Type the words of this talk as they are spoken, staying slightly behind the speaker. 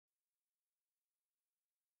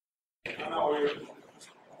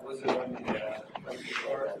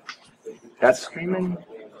That's streaming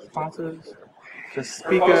sponsors. Just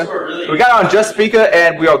Speaker. We got on Just Speaker,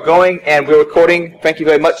 and we are going and we're recording. Thank you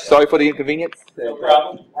very much. Sorry for the inconvenience. No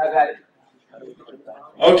problem.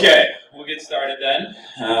 Okay, we'll get started then.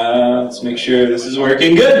 Let's make sure this is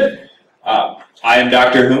working good. I am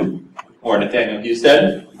Dr. Whom, or Nathaniel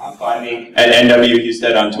Husted. Find me at NW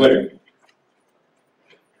Husted on Twitter.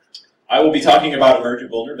 I will be talking about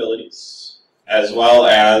emergent vulnerabilities, as well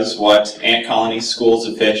as what ant colonies, schools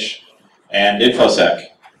of fish, and InfoSec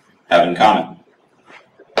have in common.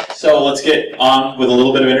 So let's get on with a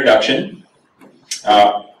little bit of introduction.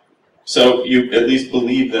 So you at least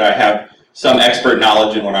believe that I have some expert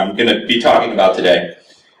knowledge in what I'm going to be talking about today.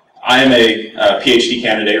 I am a PhD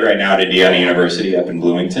candidate right now at Indiana University up in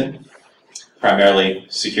Bloomington, primarily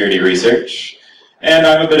security research. And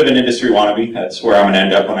I'm a bit of an industry wannabe. That's where I'm going to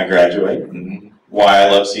end up when I graduate, and why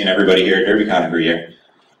I love seeing everybody here at DerbyCon every year.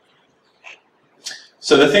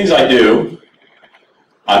 So the things I do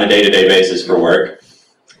on a day-to-day basis for work,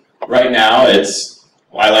 right now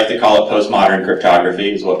I like to call it postmodern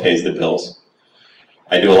cryptography is what pays the bills.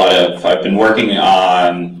 I've been working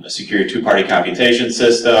on a secure two-party computation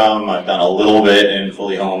system. I've done a little bit in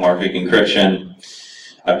fully homomorphic encryption.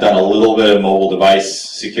 I've done a little bit of mobile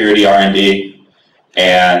device security R&D.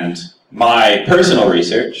 And my personal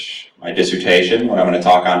research, my dissertation, what I'm going to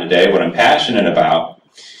talk on today, what I'm passionate about,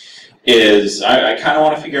 is I kind of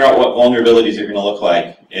want to figure out what vulnerabilities are going to look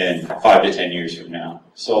like in 5 to 10 years from now.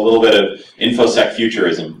 So a little bit of InfoSec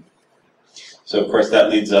futurism. So of course that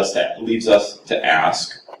leads us to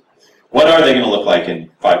ask, what are they going to look like in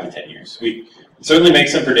 5 to 10 years? We certainly make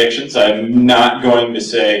some predictions. I'm not going to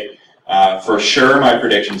say for sure my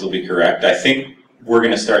predictions will be correct. I think we're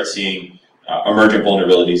going to start seeing emergent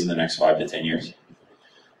vulnerabilities in the next 5 to 10 years.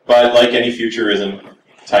 But like any futurism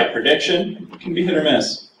type prediction, it can be hit or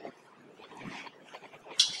miss.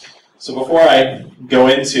 So before I go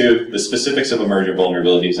into the specifics of emergent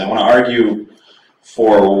vulnerabilities, I want to argue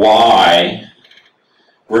for why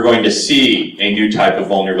we're going to see a new type of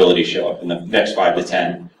vulnerability show up in the next 5 to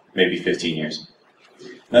 10, maybe 15 years.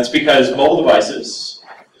 And that's because mobile devices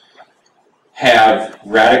have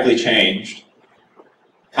radically changed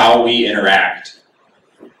how we interact,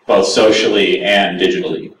 both socially and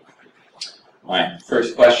digitally. My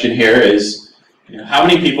first question here is, how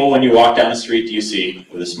many people, when you walk down the street, do you see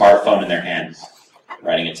with a smartphone in their hands,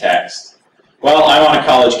 writing a text? Well, I'm on a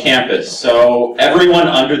college campus, so everyone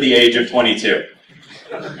under the age of 22.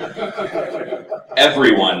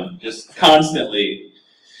 Everyone, just constantly.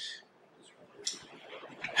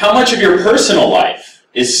 How much of your personal life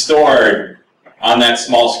is stored on that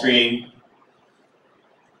small screen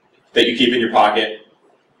that you keep in your pocket?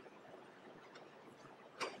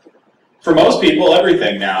 For most people,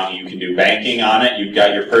 everything now. You can do banking on it. You've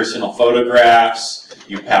got your personal photographs.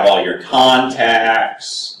 You have all your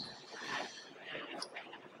contacts.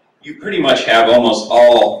 You pretty much have almost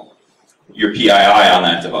all your PII on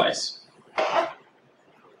that device.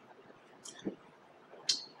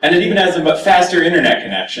 And it even has a faster internet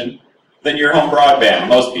connection than your home broadband.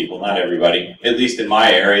 Most people, not everybody. At least in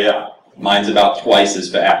my area, mine's about twice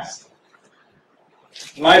as fast.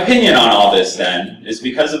 My opinion on all this, then, is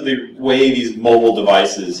because of the way these mobile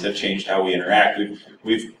devices have changed how we interact.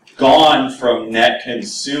 We've gone from net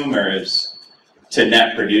consumers to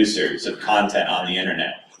net producers of content on the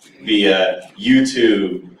internet via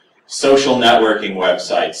YouTube, social networking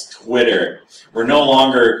websites, Twitter. We're no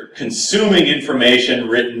longer consuming information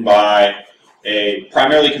written by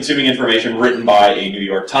primarily consuming information written by a New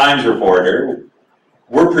York Times reporter.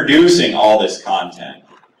 We're producing all this content.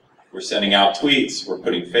 We're sending out tweets, we're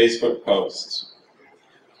putting Facebook posts.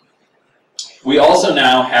 We also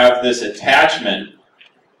now have this attachment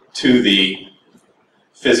to the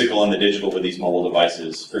physical and the digital with these mobile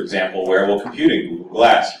devices. For example, wearable computing, Google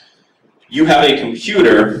Glass. You have a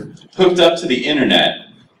computer hooked up to the internet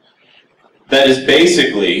that is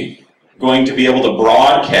basically going to be able to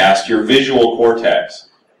broadcast your visual cortex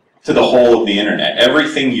to the whole of the internet.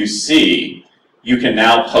 Everything you see, you can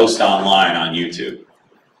now post online on YouTube.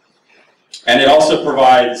 And it also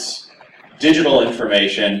provides digital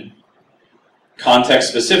information,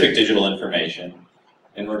 context-specific digital information,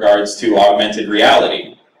 in regards to augmented reality.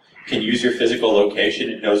 You can use your physical location,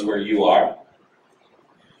 it knows where you are.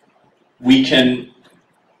 We can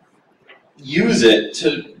use it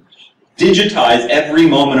to digitize every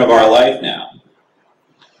moment of our life now.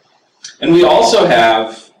 And we also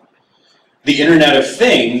have the Internet of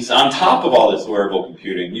Things on top of all this wearable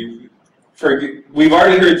computing. We've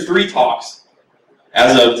already heard 3 talks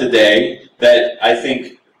as of today that I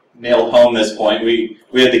think nailed home this point. We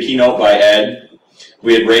had the keynote by Ed.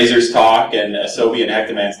 We had Razor's talk and Asobi and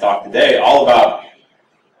Hectaman's talk today, all about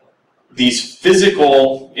these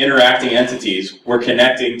physical interacting entities we're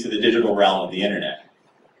connecting to the digital realm of the internet.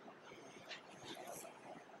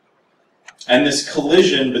 And this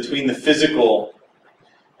collision between the physical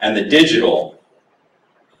and the digital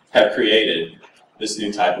have created this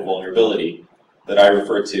new type of vulnerability that I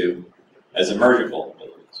refer to as emergent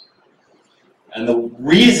vulnerabilities. And the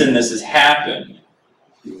reason this has happened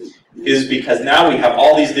is because now we have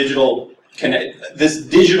all these this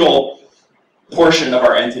digital portion of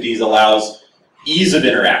our entities allows ease of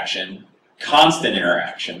interaction, constant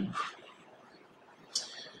interaction.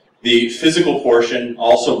 The physical portion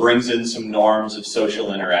also brings in some norms of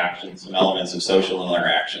social interaction, some elements of social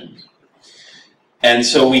interaction. And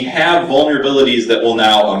so we have vulnerabilities that will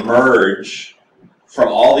now emerge from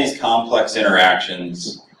all these complex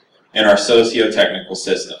interactions in our socio-technical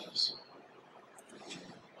systems.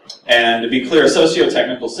 And to be clear, a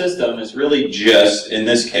socio-technical system is really just, in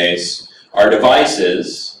this case, our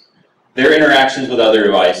devices, their interactions with other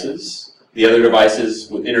devices, the other devices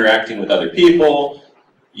interacting with other people,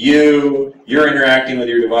 you're interacting with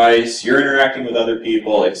your device, you're interacting with other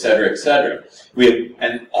people, etc., etc.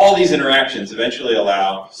 And all these interactions eventually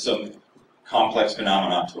allow some complex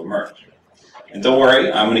phenomena to emerge. And don't worry,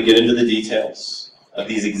 I'm going to get into the details of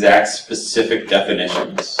these exact specific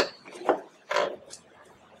definitions.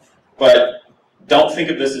 But don't think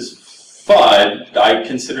of this as FUD. I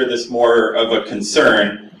consider this more of a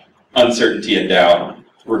concern, uncertainty, and doubt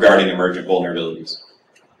regarding emergent vulnerabilities.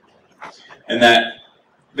 And that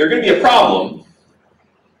they're going to be a problem,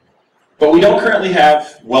 but we don't currently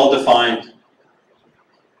have well-defined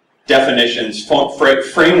definitions,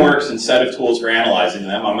 frameworks, and set of tools for analyzing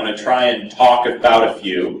them. I'm going to try and talk about a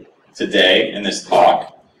few today in this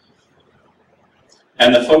talk.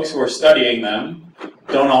 And the folks who are studying them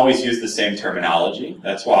don't always use the same terminology.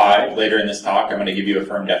 That's why later in this talk I'm going to give you a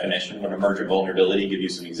firm definition of an emergent vulnerability, give you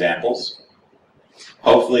some examples.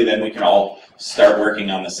 Hopefully then we can all start working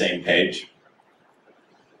on the same page.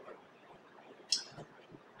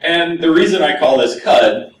 And the reason I call this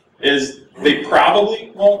CUD is they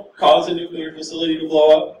probably won't cause a nuclear facility to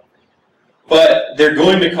blow up, but they're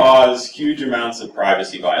going to cause huge amounts of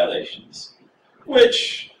privacy violations,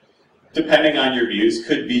 which, depending on your views,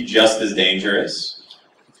 could be just as dangerous.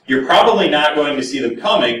 You're probably not going to see them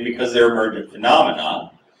coming because they're emergent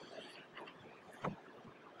phenomena.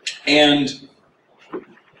 And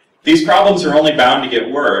these problems are only bound to get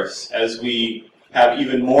worse as we have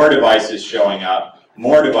even more devices showing up,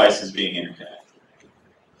 more devices being interconnected.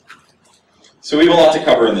 So we have a lot to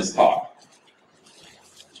cover in this talk.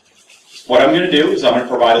 What I'm going to do is I'm going to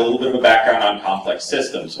provide a little bit of a background on complex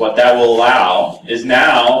systems. What that will allow is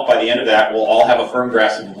now, by the end of that, we'll all have a firm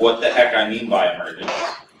grasp of what the heck I mean by emergence.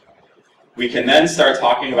 We can then start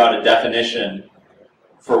talking about a definition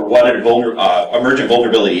for what an emergent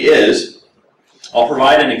vulnerability is. I'll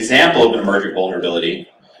provide an example of an emergent vulnerability.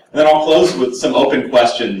 And then I'll close with some open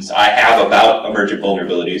questions I have about emergent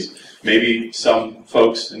vulnerabilities. Maybe some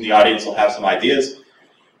folks in the audience will have some ideas,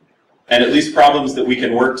 and at least problems that we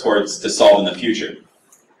can work towards to solve in the future.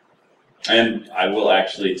 And I will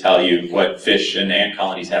actually tell you what fish and ant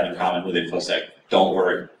colonies have in common with InfoSec. Don't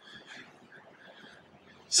worry.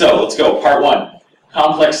 So let's go. Part one,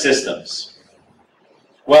 complex systems.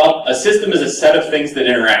 Well, a system is a set of things that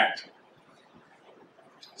interact.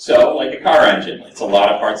 So, like a car engine, it's a lot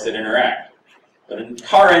of parts that interact. But a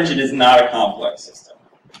car engine is not a complex system.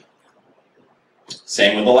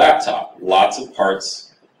 Same with a laptop. Lots of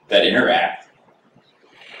parts that interact.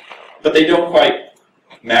 But they don't quite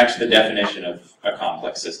match the definition of a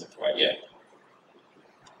complex system quite yet.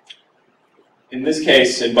 In this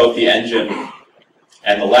case, in both the engine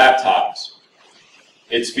and the laptops,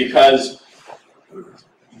 it's because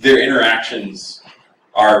their interactions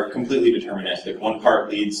are completely deterministic. One part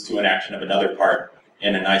leads to an action of another part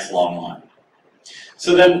in a nice long line.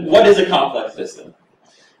 So then, what is a complex system?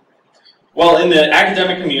 Well, in the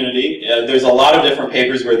academic community, there's a lot of different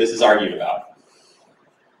papers where this is argued about.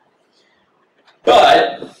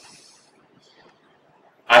 But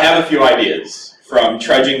I have a few ideas from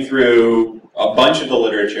trudging through a bunch of the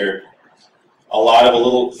literature, a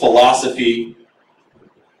little philosophy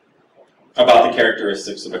about the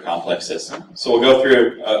characteristics of a complex system. So we'll go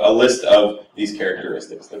through a list of these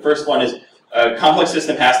characteristics. The first one is a complex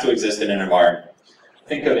system has to exist in an environment.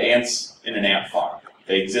 Think of ants in an ant farm.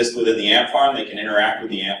 They exist within the ant farm, they can interact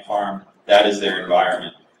with the ant farm, that is their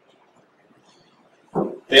environment.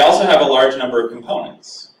 They also have a large number of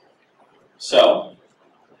components. So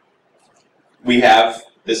we have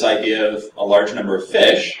this idea of a large number of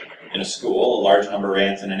fish in a school, a large number of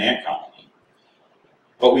ants in an ant colony.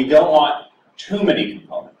 But we don't want too many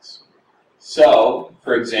components. So,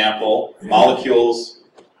 for example, molecules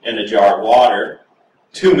in a jar of water,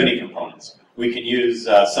 too many components. We can use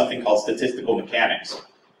something called statistical mechanics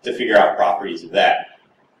to figure out properties of that.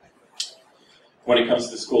 When it comes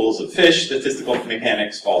to schools of fish, statistical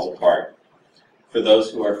mechanics falls apart. For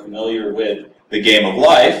those who are familiar with the game of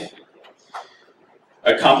life,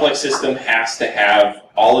 a complex system has to have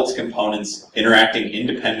all its components interacting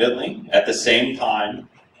independently at the same time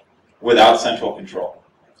without central control.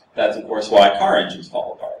 That's, of course, why car engines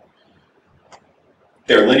fall apart.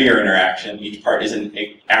 They're linear interaction. Each part isn't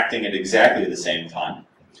acting at exactly the same time.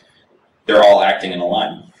 They're all acting in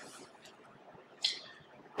alignment.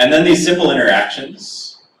 And then these simple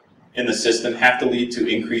interactions in the system have to lead to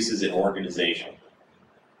increases in organization.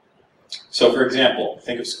 So, for example,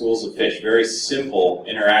 think of schools of fish, very simple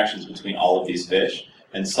interactions between all of these fish,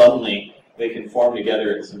 and suddenly they can form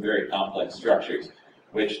together in some very complex structures,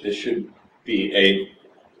 which this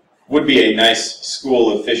would be a nice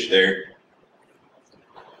school of fish there.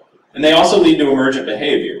 And they also lead to emergent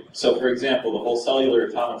behavior. So, for example, the whole cellular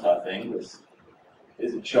automata thing, this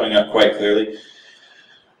isn't showing up quite clearly.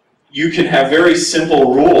 You can have very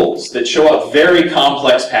simple rules that show up very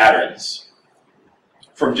complex patterns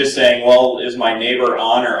from just saying, well, is my neighbor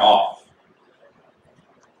on or off?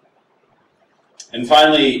 And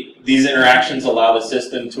finally, these interactions allow the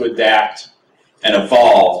system to adapt and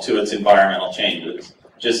evolve to its environmental changes,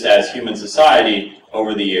 just as human society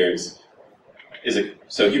over the years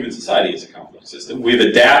so human society is a complex system. We've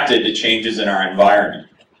adapted to changes in our environment.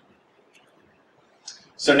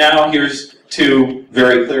 So now here's two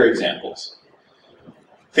very clear examples.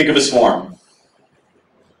 Think of a swarm.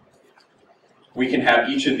 We can have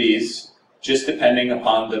each of these, just depending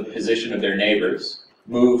upon the position of their neighbors,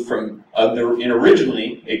 move from in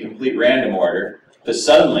originally a complete random order to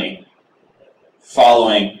suddenly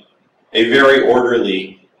following a very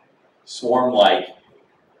orderly, swarm-like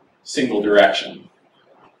single direction.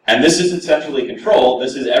 And this isn't centrally controlled.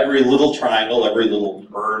 This is every little triangle, every little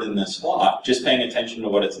bird in this flock, just paying attention to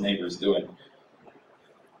what its neighbor's doing.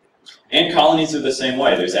 Ant colonies are the same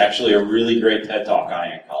way. There's actually a really great TED Talk on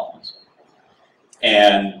ant colonies.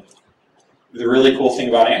 And the really cool thing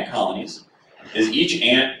about ant colonies is each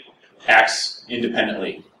ant acts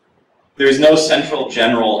independently. There's no central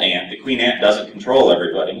general ant. The queen ant doesn't control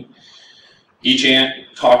everybody. Each ant,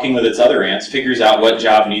 talking with its other ants, figures out what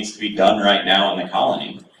job needs to be done right now in the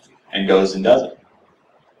colony and goes and does it.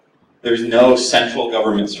 There's no central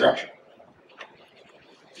government structure.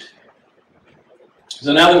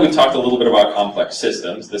 So now that we've talked a little bit about complex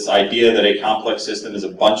systems, this idea that a complex system is a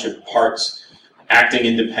bunch of parts acting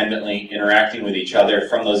independently, interacting with each other,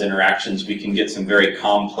 from those interactions we can get some very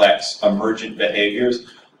complex emergent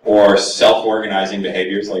behaviors or self-organizing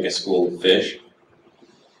behaviors like a school of fish.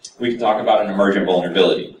 We can talk about an emergent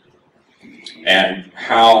vulnerability and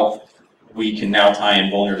how we can now tie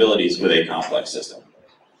in vulnerabilities with a complex system.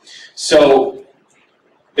 So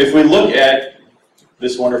if we look at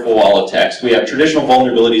this wonderful wall of text, we have traditional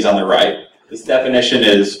vulnerabilities on the right. This definition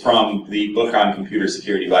is from the book on computer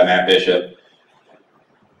security by Matt Bishop.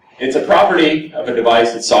 It's a property of a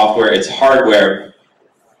device, its software, its hardware,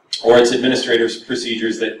 or its administrative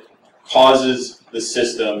procedures that causes the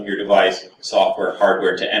system, your device, software,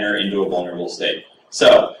 hardware, to enter into a vulnerable state.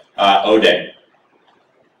 So, ODay,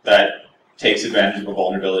 that takes advantage of a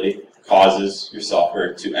vulnerability, causes your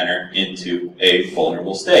software to enter into a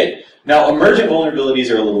vulnerable state. Now, emergent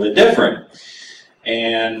vulnerabilities are a little bit different.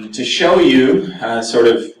 And to show you, sort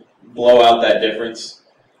of blow out that difference.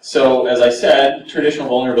 So, as I said, traditional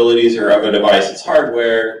vulnerabilities are of a device, its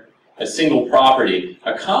hardware, a single property.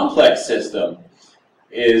 A complex system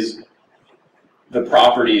is the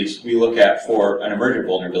properties we look at for an emergent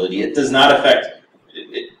vulnerability. It does not affect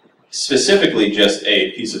specifically just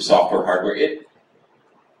a piece of software hardware. It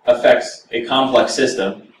affects a complex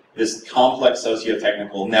system, this complex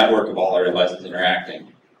socio-technical network of all our devices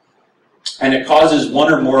interacting. And it causes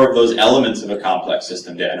one or more of those elements of a complex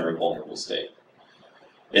system to enter a vulnerable state.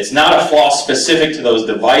 It's not a flaw specific to those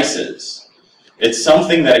devices. It's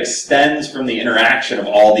something that extends from the interaction of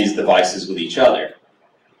all these devices with each other.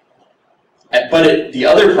 But the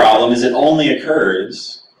other problem is it only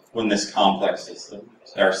occurs when this complex system,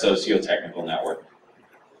 our socio-technical network,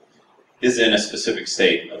 is in a specific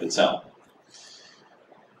state of its own.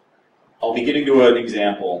 I'll be getting to an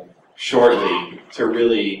example shortly to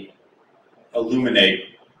really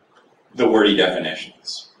illuminate the wordy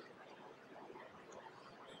definitions.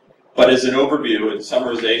 But as an overview and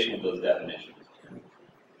summarization of those definitions,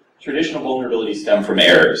 traditional vulnerabilities stem from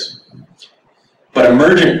errors. But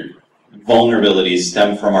emergent vulnerabilities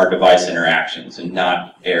stem from our device interactions and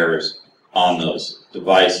not errors on those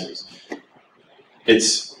devices.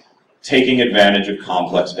 It's taking advantage of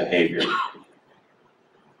complex behavior.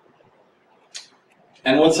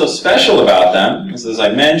 And what's so special about them is, as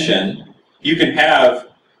I mentioned, you can have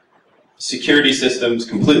security systems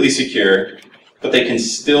completely secure, but they can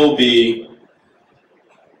still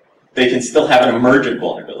have an emergent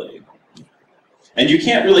vulnerability. And you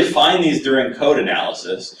can't really find these during code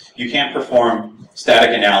analysis. You can't perform static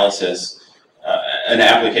analysis, an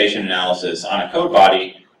application analysis on a code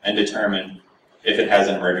body and determine if it has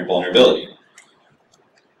an emergent vulnerability.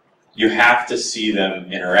 You have to see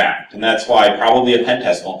them interact. And that's why probably a pen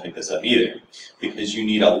test won't pick this up either, because you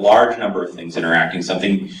need a large number of things interacting,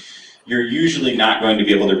 something you're usually not going to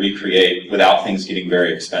be able to recreate without things getting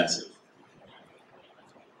very expensive.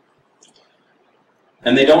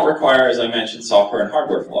 And they don't require, as I mentioned, software and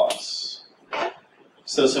hardware flaws.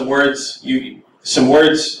 So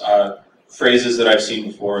phrases that I've seen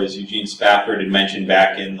before is Eugene Spafford had mentioned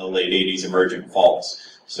back in the late 80s, emergent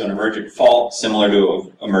faults. So an emergent fault, similar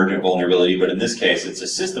to an emergent vulnerability, but in this case it's a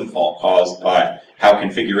system fault caused by how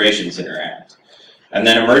configurations interact. And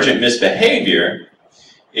then emergent misbehavior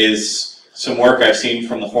is some work I've seen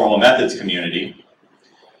from the formal methods community,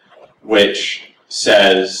 which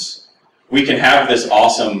says we can have this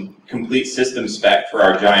awesome complete system spec for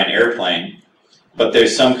our giant airplane, but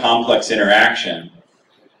there's some complex interaction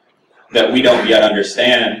that we don't yet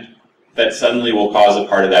understand that suddenly will cause a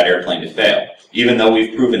part of that airplane to fail, even though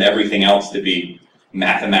we've proven everything else to be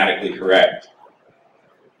mathematically correct.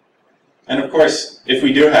 And of course, if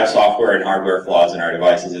we do have software and hardware flaws in our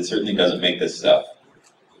devices, it certainly doesn't make this stuff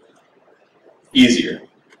easier.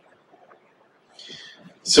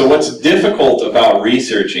 So what's difficult about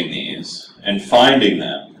researching these and finding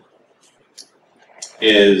them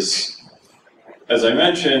is, as I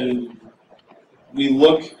mentioned, we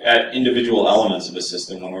look at individual elements of a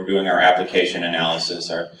system when we're doing our application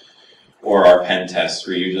analysis or our pen tests.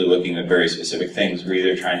 We're usually looking at very specific things. We're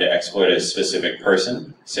either trying to exploit a specific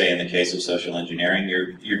person, say in the case of social engineering,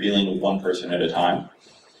 you're dealing with one person at a time.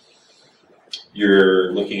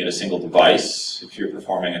 You're looking at a single device if you're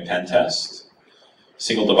performing a pen test.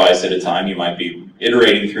 Single device at a time, you might be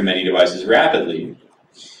iterating through many devices rapidly,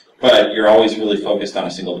 but you're always really focused on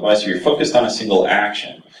a single device, or you're focused on a single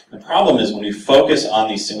action. The problem is when we focus on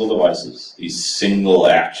these single devices, these single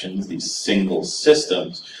actions, these single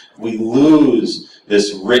systems, we lose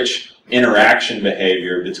this rich interaction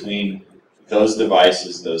behavior between those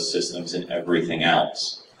devices, those systems, and everything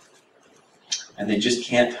else. And they just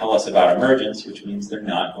can't tell us about emergence, which means they're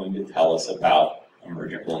not going to tell us about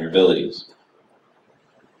emergent vulnerabilities.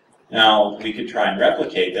 Now, we could try and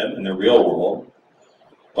replicate them in the real world,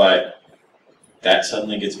 but that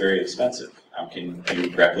suddenly gets very expensive. How can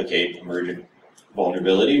you replicate emergent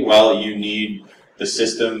vulnerability? Well, you need the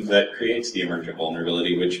system that creates the emergent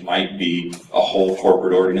vulnerability, which might be a whole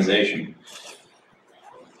corporate organization.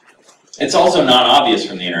 It's also not obvious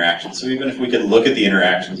from the interaction, so even if we could look at the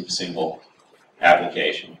interactions of a single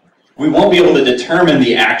application, we won't be able to determine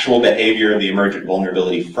the actual behavior of the emergent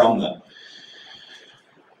vulnerability from them.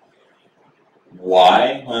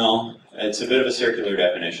 Why? Well, it's a bit of a circular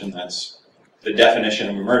definition. That's the definition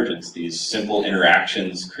of emergence. These simple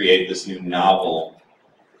interactions create this new novel,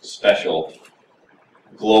 special,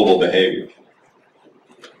 global behavior.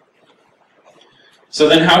 So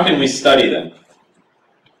then how can we study them?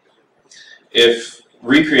 If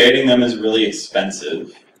recreating them is really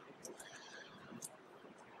expensive,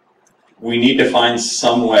 we need to find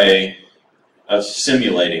some way of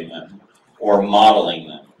simulating them or modeling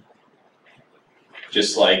them.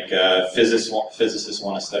 Just like physicists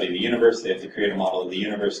want to study the universe, they have to create a model of the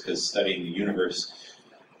universe, because studying the universe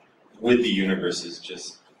with the universe is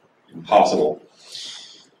just impossible.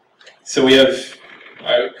 So we have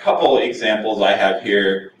a couple examples I have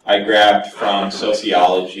here. I grabbed from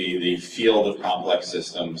sociology, the field of complex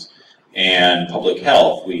systems, and public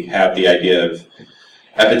health. We have the idea of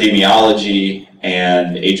epidemiology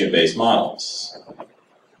and agent-based models.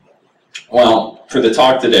 Well, for the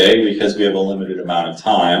talk today, because we have a limited amount of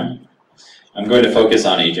time, I'm going to focus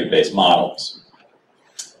on agent-based models.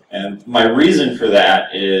 And my reason for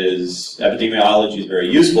that is epidemiology is very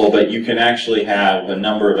useful, but you can actually have a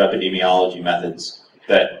number of epidemiology methods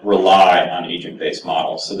that rely on agent-based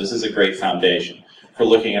models. So this is a great foundation for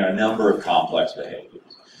looking at a number of complex behaviors.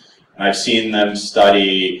 And I've seen them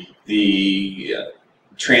study the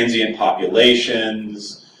transient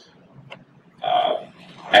populations,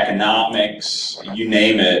 economics, you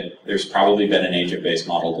name it, there's probably been an agent-based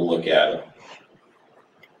model to look at.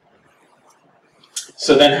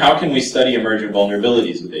 So then how can we study emergent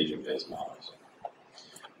vulnerabilities with agent-based models?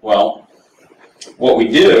 Well, what we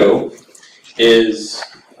do is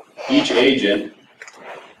each agent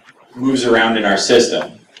moves around in our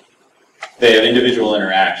system. They have individual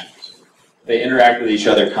interactions. They interact with each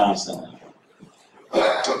other constantly.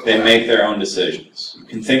 They make their own decisions. You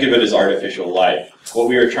can think of it as artificial life. What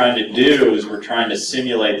we are trying to do is we're trying to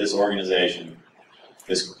simulate this organization,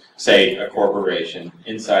 this, say, a corporation,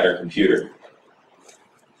 inside our computer.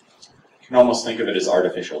 You can almost think of it as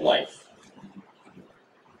artificial life.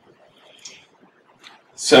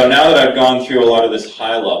 So now that I've gone through a lot of this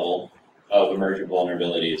high level of emergent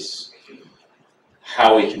vulnerabilities,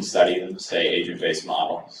 how we can study them, say, agent-based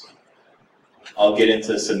models, I'll get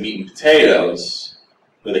into some meat and potatoes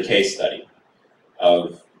with a case study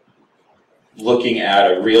of looking at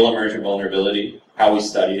a real emergent vulnerability, how we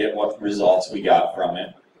studied it, what results we got from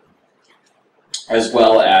it, as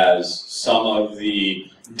well as some of the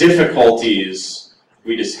difficulties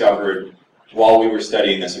we discovered while we were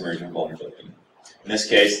studying this emergent vulnerability. In this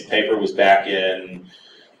case, the paper was back in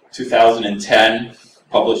 2010,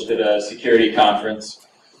 published at a security conference,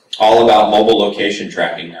 all about mobile location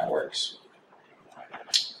tracking networks.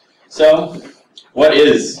 So, what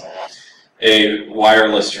is a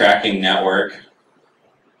wireless tracking network?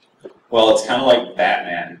 Well, it's kind of like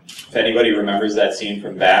Batman. If anybody remembers that scene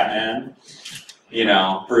from Batman, you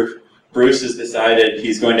know, Bruce has decided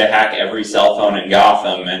he's going to hack every cell phone in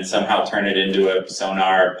Gotham and somehow turn it into a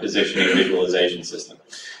sonar positioning visualization system.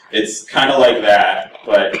 It's kind of like that,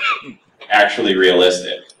 but actually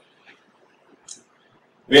realistic.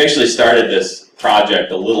 We actually started this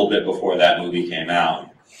project a little bit before that movie came out.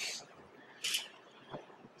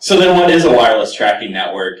 So then what is a wireless tracking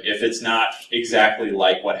network if it's not exactly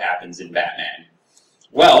like what happens in Batman?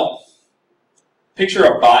 Well, picture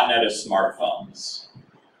a botnet of smartphones.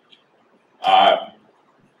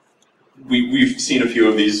 We've seen a few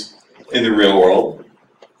of these in the real world.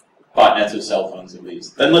 Botnets of cell phones at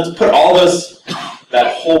least. Then let's put all those,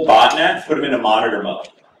 that whole botnet, put them into monitor mode.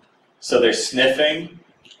 So they're sniffing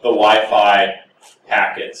the Wi-Fi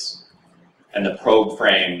packets and the probe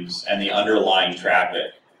frames and the underlying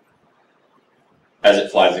traffic as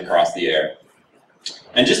it flies across the air.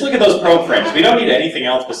 And just look at those probe frames. We don't need anything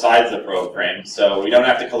else besides the probe frame, so we don't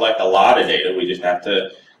have to collect a lot of data. We just have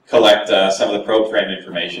to collect some of the probe frame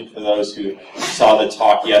information. For those who saw the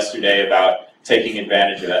talk yesterday about taking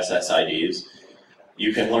advantage of SSIDs,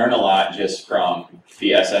 you can learn a lot just from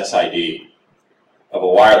the SSID of a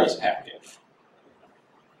wireless packet.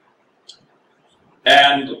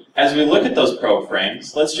 And as we look at those probe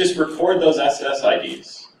frames, let's just record those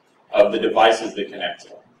SSIDs of the devices that connect to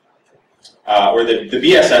them. Or the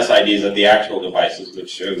BSS IDs of the actual devices,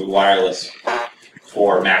 which are the wireless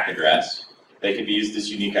for MAC address. They can be used as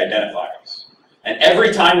unique identifiers. And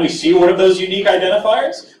every time we see one of those unique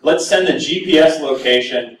identifiers, let's send the GPS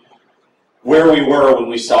location where we were when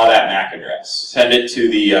we saw that MAC address. Send it to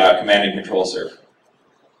the command and control server.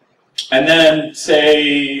 And then,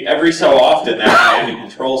 say, every so often, that command and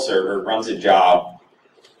control server runs a job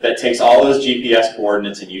that takes all those GPS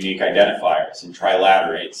coordinates and unique identifiers and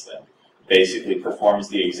trilaterates them. Basically performs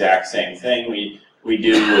the exact same thing we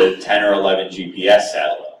do with 10 or 11 GPS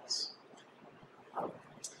satellites.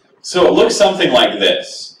 So it looks something like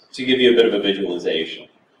this, to give you a bit of a visualization.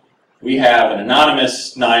 We have an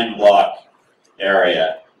anonymous 9-block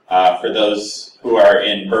area. For those who are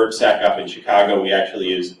in BirdSec up in Chicago, we actually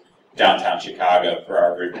use downtown Chicago for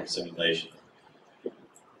our virtual simulation.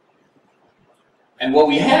 And what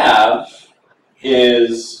we have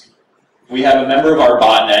is, we have a member of our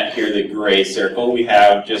botnet here, the gray circle. We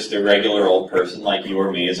have just a regular old person like you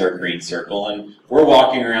or me as our green circle, and we're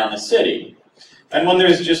walking around the city. And when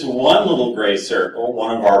there's just one little gray circle,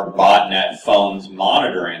 one of our botnet phones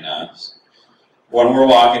monitoring us, when we're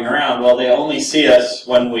walking around, well, they only see us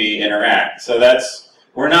when we interact. So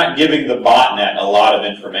we're not giving the botnet a lot of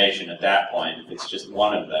information at that point. It's just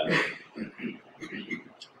one of them.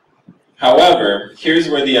 However, here's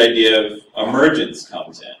where the idea of emergence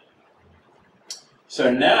comes in.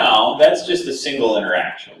 So now, that's just a single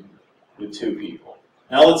interaction with 2 people.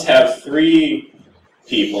 Now let's have 3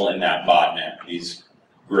 people in that botnet, these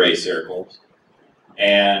gray circles,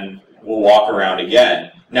 and we'll walk around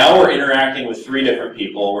again. Now we're interacting with 3 different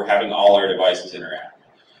people. We're having all our devices interact.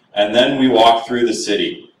 And then we walk through the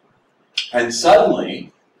city. And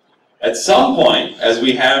suddenly, at some point, as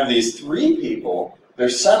we have these 3 people, they're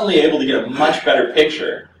suddenly able to get a much better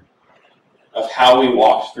picture of how we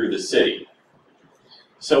walked through the city.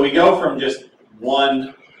 So we go from just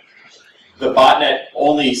one, the botnet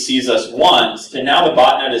only sees us once, to now the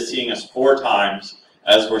botnet is seeing us 4 times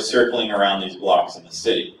as we're circling around these blocks in the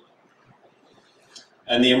city.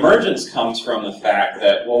 And the emergence comes from the fact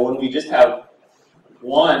that, well, when we just have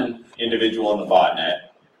one individual in the botnet,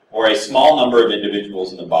 or a small number of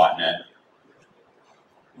individuals in the botnet,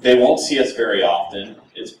 they won't see us very often.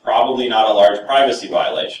 It's probably not a large privacy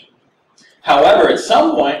violation. However, at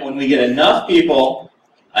some point, when we get enough people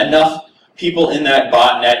in that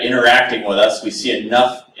botnet interacting with us, we see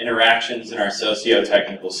enough interactions in our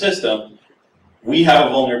socio-technical system, we have a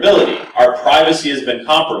vulnerability. Our privacy has been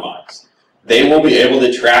compromised. They will be able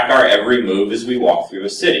to track our every move as we walk through a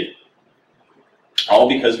city. All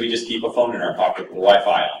because we just keep a phone in our pocket with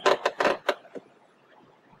Wi-Fi on it.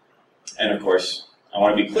 And of course, I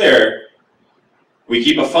want to be clear, we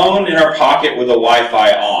keep a phone in our pocket with a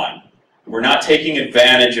Wi-Fi on. We're not taking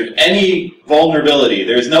advantage of any vulnerability.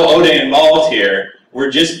 There's no ODA involved here.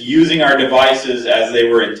 We're just using our devices as they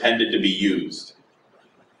were intended to be used.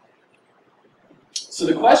 So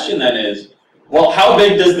the question then is, well, how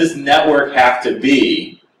big does this network have to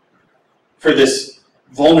be for this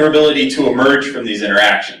vulnerability to emerge from these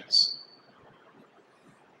interactions?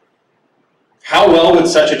 How well would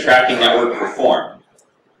such a tracking network perform?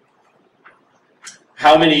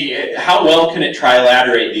 How well can it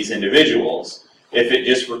trilaterate these individuals if it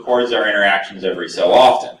just records our interactions every so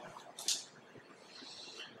often?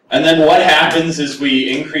 And then what happens as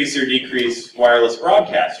we increase or decrease wireless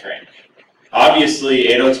broadcast range? Obviously,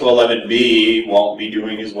 802.11b won't be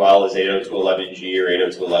doing as well as 802.11g or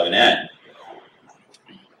 802.11n.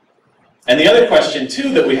 And the other question,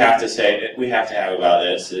 too, that we have to have about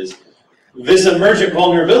this is, this emergent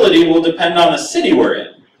vulnerability will depend on the city we're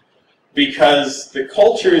in, because the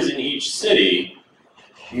cultures in each city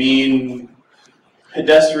mean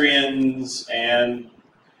pedestrians and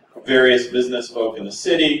various business folk in the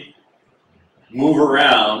city move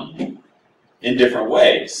around in different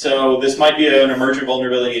ways. So this might be an emergent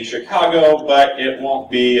vulnerability in Chicago, but it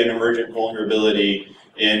won't be an emergent vulnerability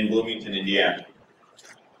in Bloomington, Indiana.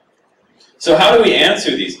 So how do we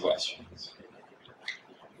answer these questions?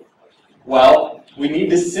 Well, we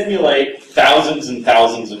need to simulate thousands and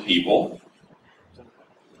thousands of people.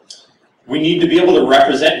 We need to be able to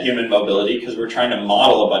represent human mobility because we're trying to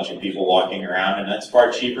model a bunch of people walking around, and that's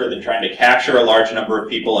far cheaper than trying to capture a large number of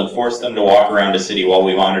people and force them to walk around a city while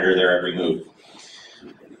we monitor their every move.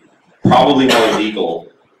 Probably more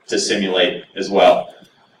legal to simulate as well.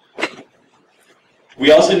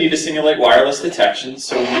 We also need to simulate wireless detection,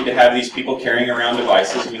 so we need to have these people carrying around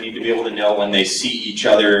devices. We need to be able to know when they see each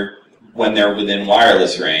other when they're within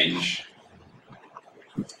wireless range.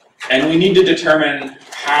 And we need to determine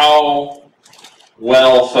how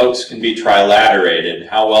well folks can be trilaterated,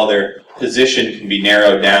 how well their position can be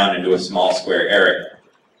narrowed down into a small square area.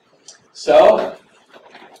 So,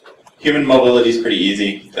 human mobility is pretty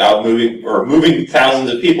easy. Without moving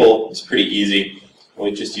thousands of people is pretty easy.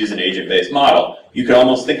 We just use an agent-based model. You could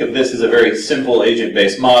almost think of this as a very simple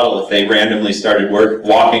agent-based model if they randomly started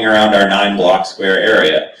walking around our 9-block square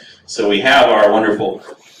area. So we have our wonderful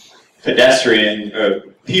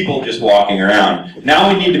pedestrian people just walking around. Now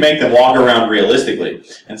we need to make them walk around realistically.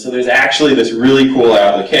 And so there's actually this really cool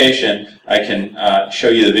application. I can show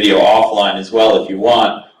you the video offline as well if you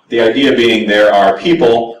want. The idea being there are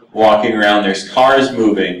people walking around, there's cars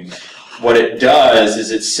moving. What it does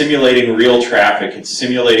is it's simulating real traffic, it's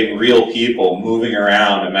simulating real people moving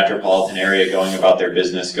around a metropolitan area, going about their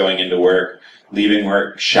business, going into work, leaving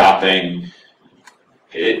work, shopping.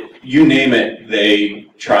 You name it, they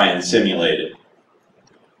try and simulate it.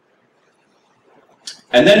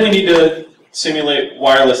 And then we need to simulate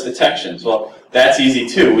wireless detections. Well, that's easy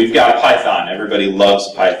too. We've got Python. Everybody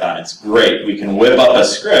loves Python. It's great. We can whip up a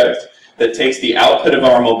script that takes the output of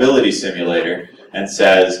our mobility simulator and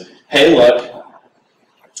says, hey, look,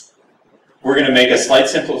 we're going to make a slight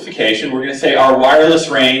simplification. We're going to say our wireless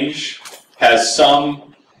range has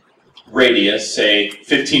some radius, say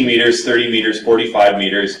 15 meters, 30 meters, 45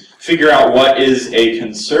 meters. Figure out what is a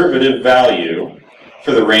conservative value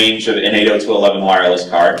for the range of an 802.11 wireless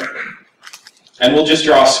card. And we'll just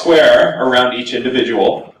draw a square around each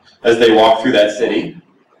individual as they walk through that city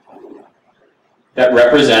that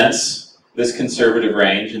represents this conservative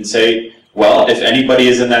range and say, well, if anybody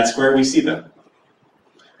is in that square, we see them.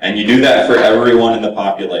 And you do that for everyone in the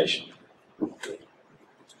population.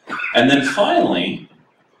 And then finally,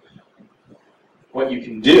 what you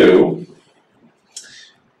can do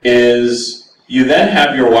is you then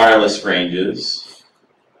have your wireless ranges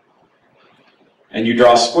and you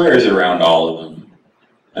draw squares around all of them.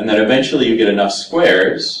 And then eventually you get enough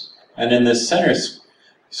squares, and in this center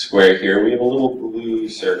square here we have a little blue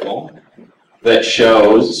circle that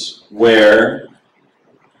shows where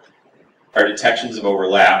our detections have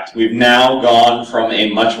overlapped. We've now gone from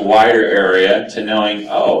a much wider area to knowing,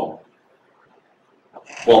 oh,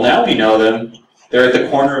 well, now we know them. They're at the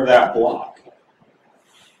corner of that block.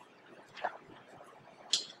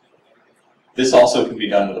 This also can be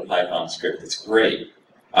done with a Python script. It's great.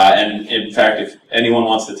 And in fact, if anyone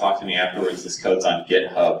wants to talk to me afterwards, this code's on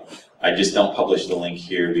GitHub. I just don't publish the link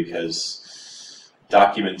here because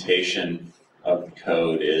documentation of the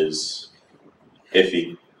code is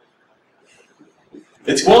iffy.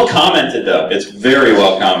 It's well commented, though. It's very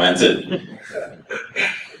well commented.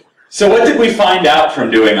 So what did we find out from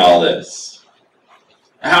doing all this?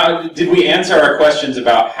 How did we answer our questions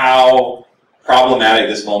about how problematic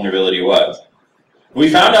this vulnerability was? We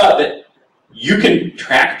found out that you can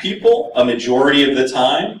track people a majority of the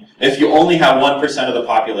time if you only have 1% of the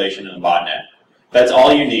population in a botnet. That's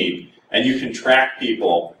all you need. And you can track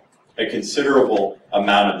people a considerable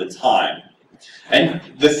amount of the time. And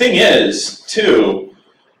the thing is, too,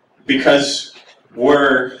 because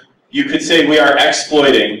you could say we are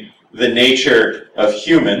exploiting the nature of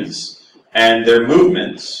humans and their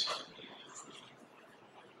movements,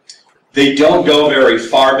 they don't go very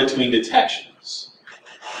far between detections.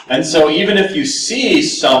 And so even if you see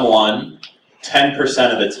someone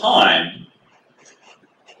 10% of the time,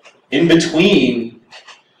 in between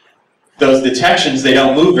those detections, they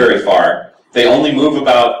don't move very far. They only move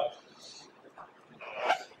about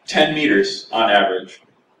 10 meters on average.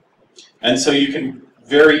 And so you can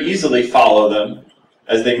very easily follow them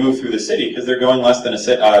as they move through the city because they're going less than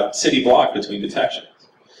a city block between detections.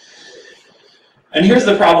 And here's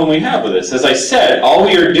the problem we have with this. As I said, all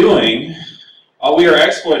we are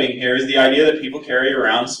exploiting here is the idea that people carry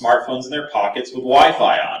around smartphones in their pockets with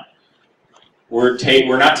Wi-Fi on. We're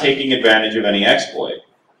not taking advantage of any exploit.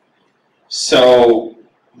 So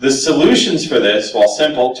the solutions for this, while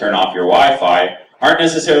simple, turn off your Wi-Fi, aren't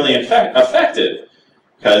necessarily effective.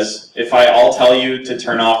 Because if I'll tell you to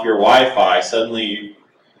turn off your Wi-Fi, suddenly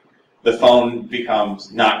the phone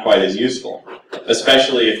becomes not quite as useful,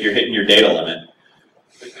 especially if you're hitting your data limit.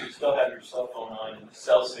 But you still have your cell phone on, and the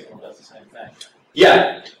cell signal does the same thing.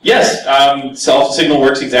 Yeah, yes, cell signal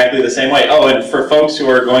works exactly the same way. Oh, and for folks who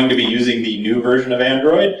are going to be using the new version of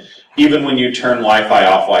Android, even when you turn Wi-Fi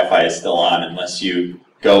off, Wi-Fi is still on unless you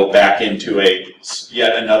go back into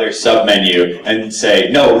yet another submenu and say,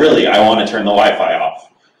 no, really, I want to turn the Wi-Fi off.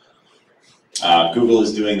 Google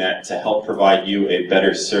is doing that to help provide you a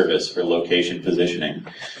better service for location positioning.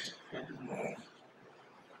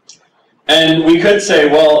 And we could say,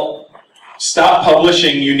 well, stop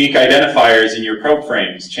publishing unique identifiers in your probe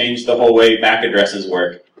frames. Change the whole way MAC addresses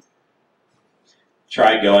work.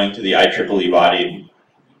 Try going to the IEEE body and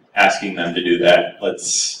asking them to do that.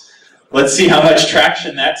 Let's see how much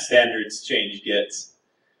traction that standards change gets.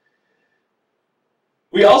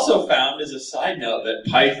 We also found, as a side note, that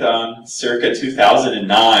Python circa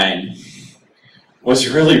 2009 was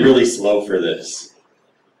really, really slow for this.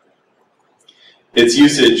 Its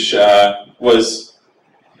usage was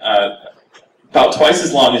about twice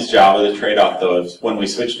as long as Java. The trade-off, though, is when we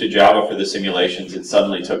switched to Java for the simulations, it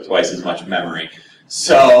suddenly took twice as much memory.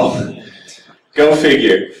 So, go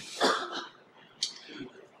figure.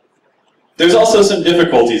 There's also some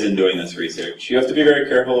difficulties in doing this research. You have to be very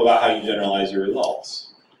careful about how you generalize your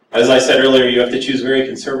results. As I said earlier, you have to choose very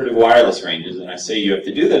conservative wireless ranges, and I say you have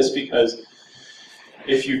to do this because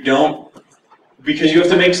if you don't, because you have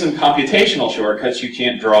to make some computational shortcuts, you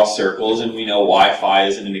can't draw circles, and we know Wi-Fi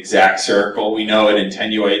isn't an exact circle. We know it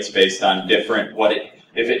attenuates based on different,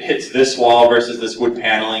 if it hits this wall versus this wood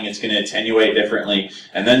paneling, it's going to attenuate differently.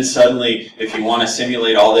 And then suddenly, if you want to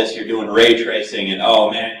simulate all this, you're doing ray tracing, and oh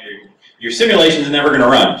man, your simulation's never going to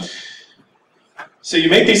run. So you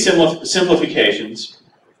make these simplifications.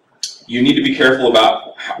 You need to be careful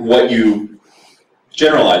about what you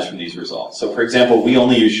generalize from these results. So for example, we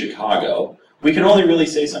only use Chicago. We can only really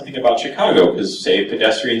say something about Chicago because, say,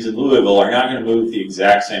 pedestrians in Louisville are not going to move the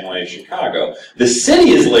exact same way as Chicago. The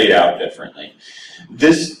city is laid out differently.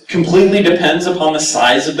 This completely depends upon the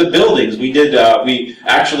size of the buildings. We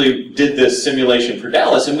actually did this simulation for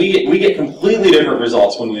Dallas, and we get completely different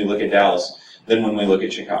results when we look at Dallas than when we look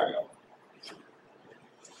at Chicago.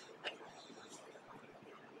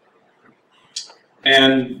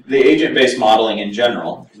 And the agent-based modeling in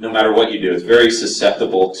general, no matter what you do, is very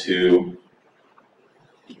susceptible to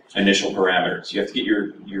initial parameters. You have to get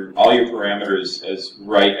all your parameters as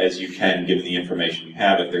right as you can given the information you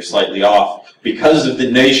have. If they're slightly off, because of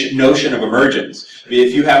the notion of emergence,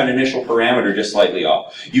 if you have an initial parameter just slightly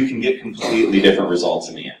off, you can get completely different results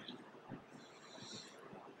in the end.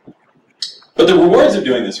 But the rewards of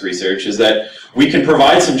doing this research is that we can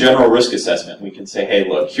provide some general risk assessment. We can say, hey,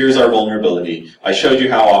 look, here's our vulnerability. I showed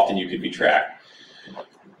you how often you could be tracked.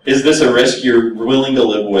 Is this a risk you're willing to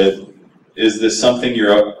live with? Is this something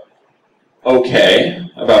you're okay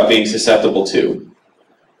about being susceptible to?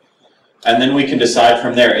 And then we can decide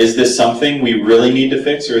from there, is this something we really need to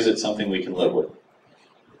fix, or is it something we can live with?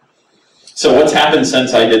 So what's happened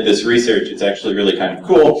since I did this research, it's actually really kind of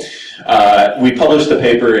cool. We published the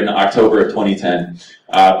paper in October of 2010.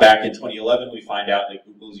 Back in 2011, we find out that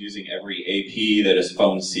Google's using every AP that a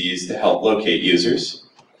phone sees to help locate users.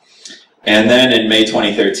 And then in May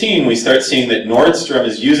 2013, we start seeing that Nordstrom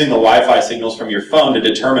is using the Wi-Fi signals from your phone to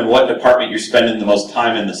determine what department you're spending the most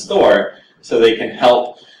time in the store so they can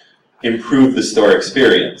help improve the store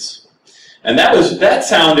experience. And that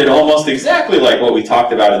sounded almost exactly like what we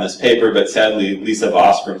talked about in this paper, but sadly Lisa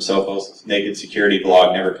Voss from Sophos' Naked Security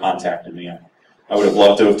blog never contacted me. I would have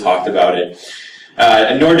loved to have talked about it.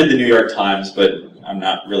 And nor did the New York Times, but I'm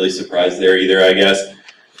not really surprised there either, I guess.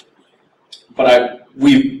 But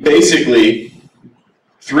we basically,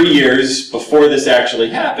 3 years before this actually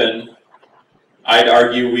happened, I'd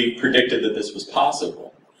argue we predicted that this was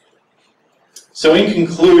possible. So in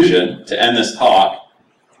conclusion, to end this talk,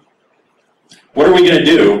 what are we going to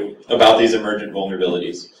do about these emergent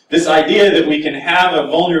vulnerabilities? This idea that we can have a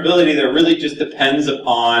vulnerability that really just depends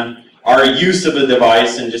upon our use of a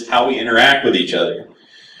device and just how we interact with each other.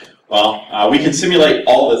 Well, we can simulate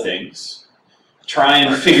all the things, try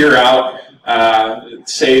and figure out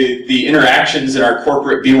say, the interactions in our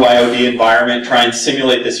corporate BYOD environment, try and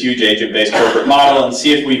simulate this huge agent-based corporate model and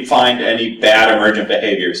see if we find any bad emergent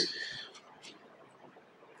behaviors.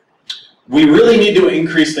 We really need to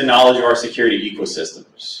increase the knowledge of our security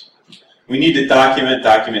ecosystems. We need to document,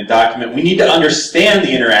 document, document. We need to understand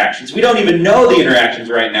the interactions. We don't even know the interactions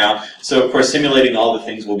right now, so of course simulating all the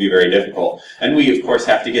things will be very difficult. And we of course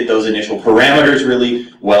have to get those initial parameters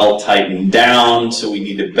really well tightened down, so we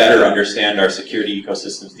need to better understand our security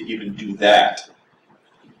ecosystems to even do that.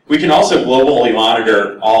 We can also globally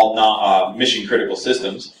monitor all mission critical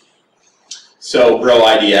systems. So Bro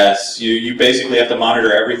IDS, you basically have to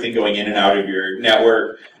monitor everything going in and out of your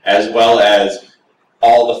network, as well as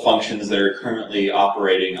all the functions that are currently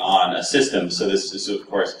operating on a system. So this is, of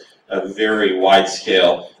course, a very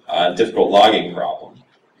wide-scale, difficult logging problem.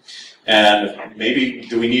 And maybe,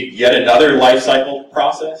 do we need yet another life cycle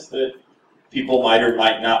process that people might or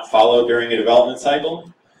might not follow during a development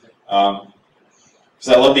cycle? Because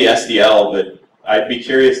I love the SDL, but I'd be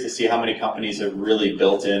curious to see how many companies have really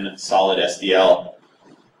built in solid SDL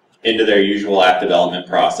into their usual app development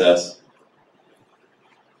process.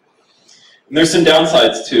 And there's some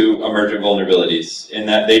downsides to emergent vulnerabilities in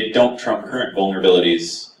that they don't trump current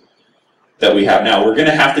vulnerabilities that we have now. We're going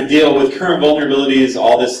to have to deal with current vulnerabilities,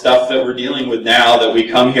 all this stuff that we're dealing with now that we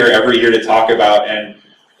come here every year to talk about and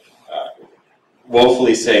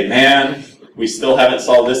woefully say, man, we still haven't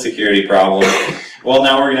solved this security problem. Well,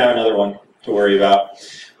 now we're going to have another one to worry about.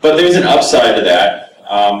 But there's an upside to that.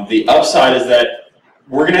 The upside is that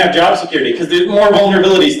we're going to have job security because there's more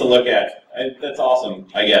vulnerabilities to look at. That's awesome,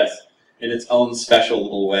 I guess, in its own special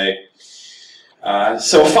little way.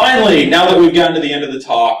 So finally, now that we've gotten to the end of the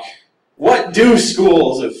talk, what do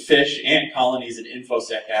schools of fish, ant colonies, and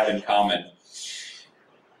InfoSec have in common?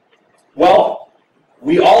 Well,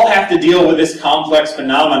 we all have to deal with this complex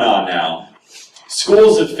phenomenon now.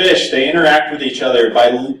 Schools of fish, they interact with each other by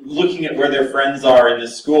looking at where their friends are in the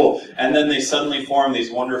school, and then they suddenly form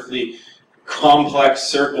these wonderfully complex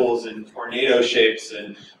circles and tornado shapes,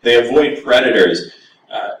 and they avoid predators.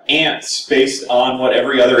 Ants, based on what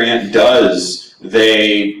every other ant does,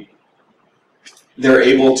 they're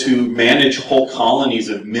able to manage whole colonies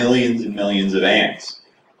of millions and millions of ants.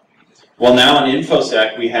 Well, now in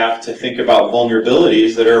InfoSec, we have to think about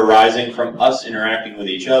vulnerabilities that are arising from us interacting with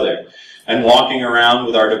each other and walking around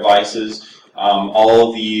with our devices, all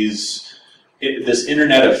of this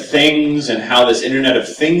Internet of Things, and how this Internet of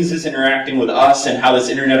Things is interacting with us, and how this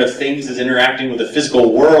Internet of Things is interacting with the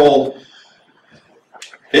physical world.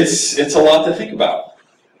 It's a lot to think about.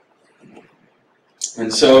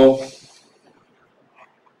 And so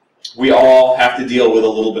we all have to deal with a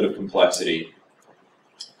little bit of complexity.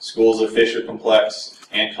 Schools of fish are complex,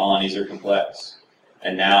 ant colonies are complex,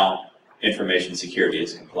 and now information security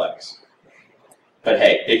is complex. But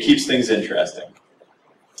hey, it keeps things interesting.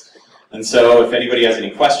 And so if anybody has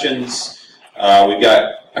any questions, we've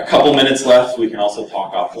got a couple minutes left. We can also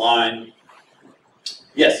talk offline.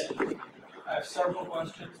 Yes? I have several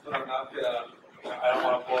questions, but I'm not gonna, I don't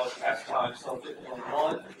want to blow past time, so I'll pick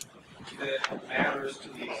one that matters to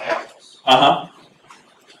the examples. Uh-huh.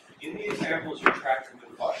 In the examples, you're tracking the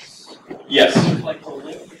device. Yes. Like the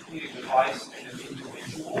link between a device and an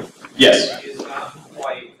individual. Yes. Is not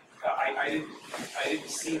quite. I didn't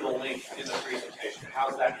see the link in the presentation.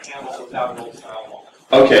 How's that handled without an old style model?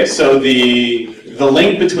 Okay, so the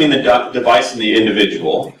link between the device and the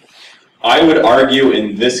individual, I would argue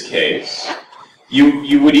in this case,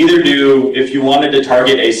 you would either do, if you wanted to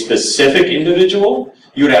target a specific individual,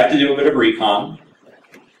 you would have to do a bit of recon.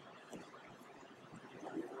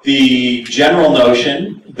 The general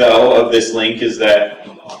notion, though, of this link is that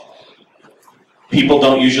people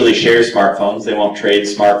don't usually share smartphones. They won't trade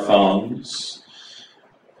smartphones.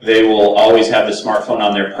 They will always have the smartphone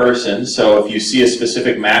on their person. So if you see a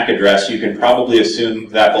specific MAC address, you can probably assume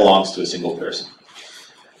that belongs to a single person.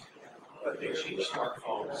 But they change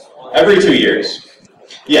smartphones. Every 2 years.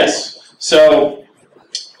 Yes. So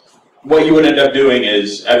what you would end up doing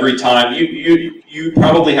is every time, you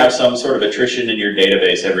probably have some sort of attrition in your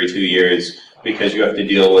database every 2 years because you have to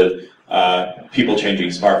deal with people changing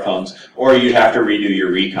smartphones, or you'd have to redo your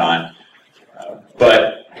recon.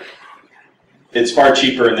 But it's far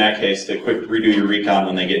cheaper in that case to quick redo your recon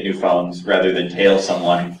when they get new phones rather than tail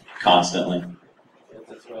someone constantly.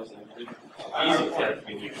 That's what I was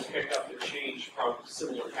thinking. You just pick up the change from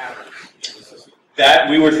similar patterns in the system. That,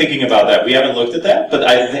 we were thinking about that. We haven't looked at that, but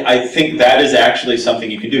I think that is actually something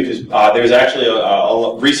you can do, because there's actually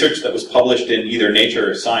a research that was published in either Nature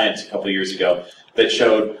or Science a couple of years ago that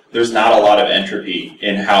showed there's not a lot of entropy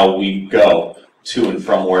in how we go to and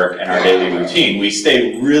from work and our daily routine. We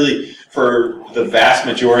stay really, for the vast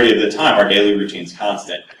majority of the time, our daily routine's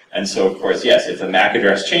constant. And so, of course, yes, if the MAC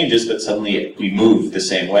address changes, but suddenly we move the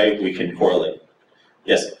same way, we can correlate.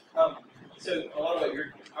 Yes? So a lot of what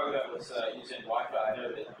you're talking about was using Wi-Fi. I know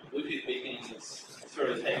that Bluetooth beacons is sort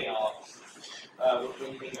of taking off. What do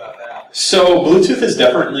you think about that? So Bluetooth is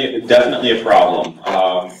definitely a problem.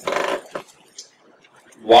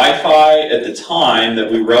 Wi-Fi, at the time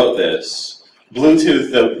that we wrote this,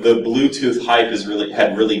 Bluetooth, the Bluetooth hype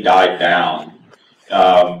had really died down.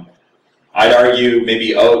 I'd argue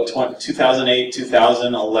maybe 2008,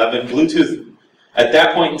 2011, Bluetooth, at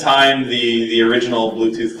that point in time, the original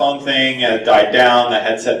Bluetooth phone thing had died down, the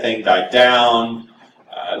headset thing died down.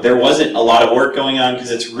 There wasn't a lot of work going on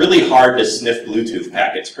because it's really hard to sniff Bluetooth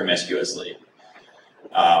packets promiscuously.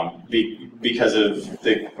 Because of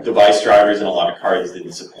the device drivers, and a lot of cards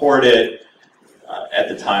didn't support it. At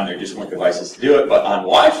the time, there just weren't devices to do it. But on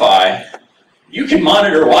Wi-Fi, you can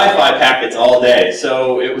monitor Wi-Fi packets all day.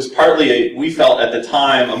 So it was partly, we felt at the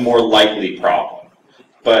time, a more likely problem.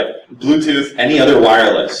 But Bluetooth, any other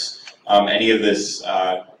wireless, any of this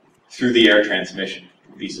through-the-air transmission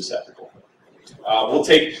would be susceptible. We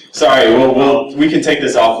can take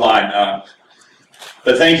this offline.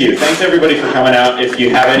 But thank you. Thanks everybody for coming out. If you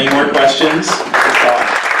have any more questions,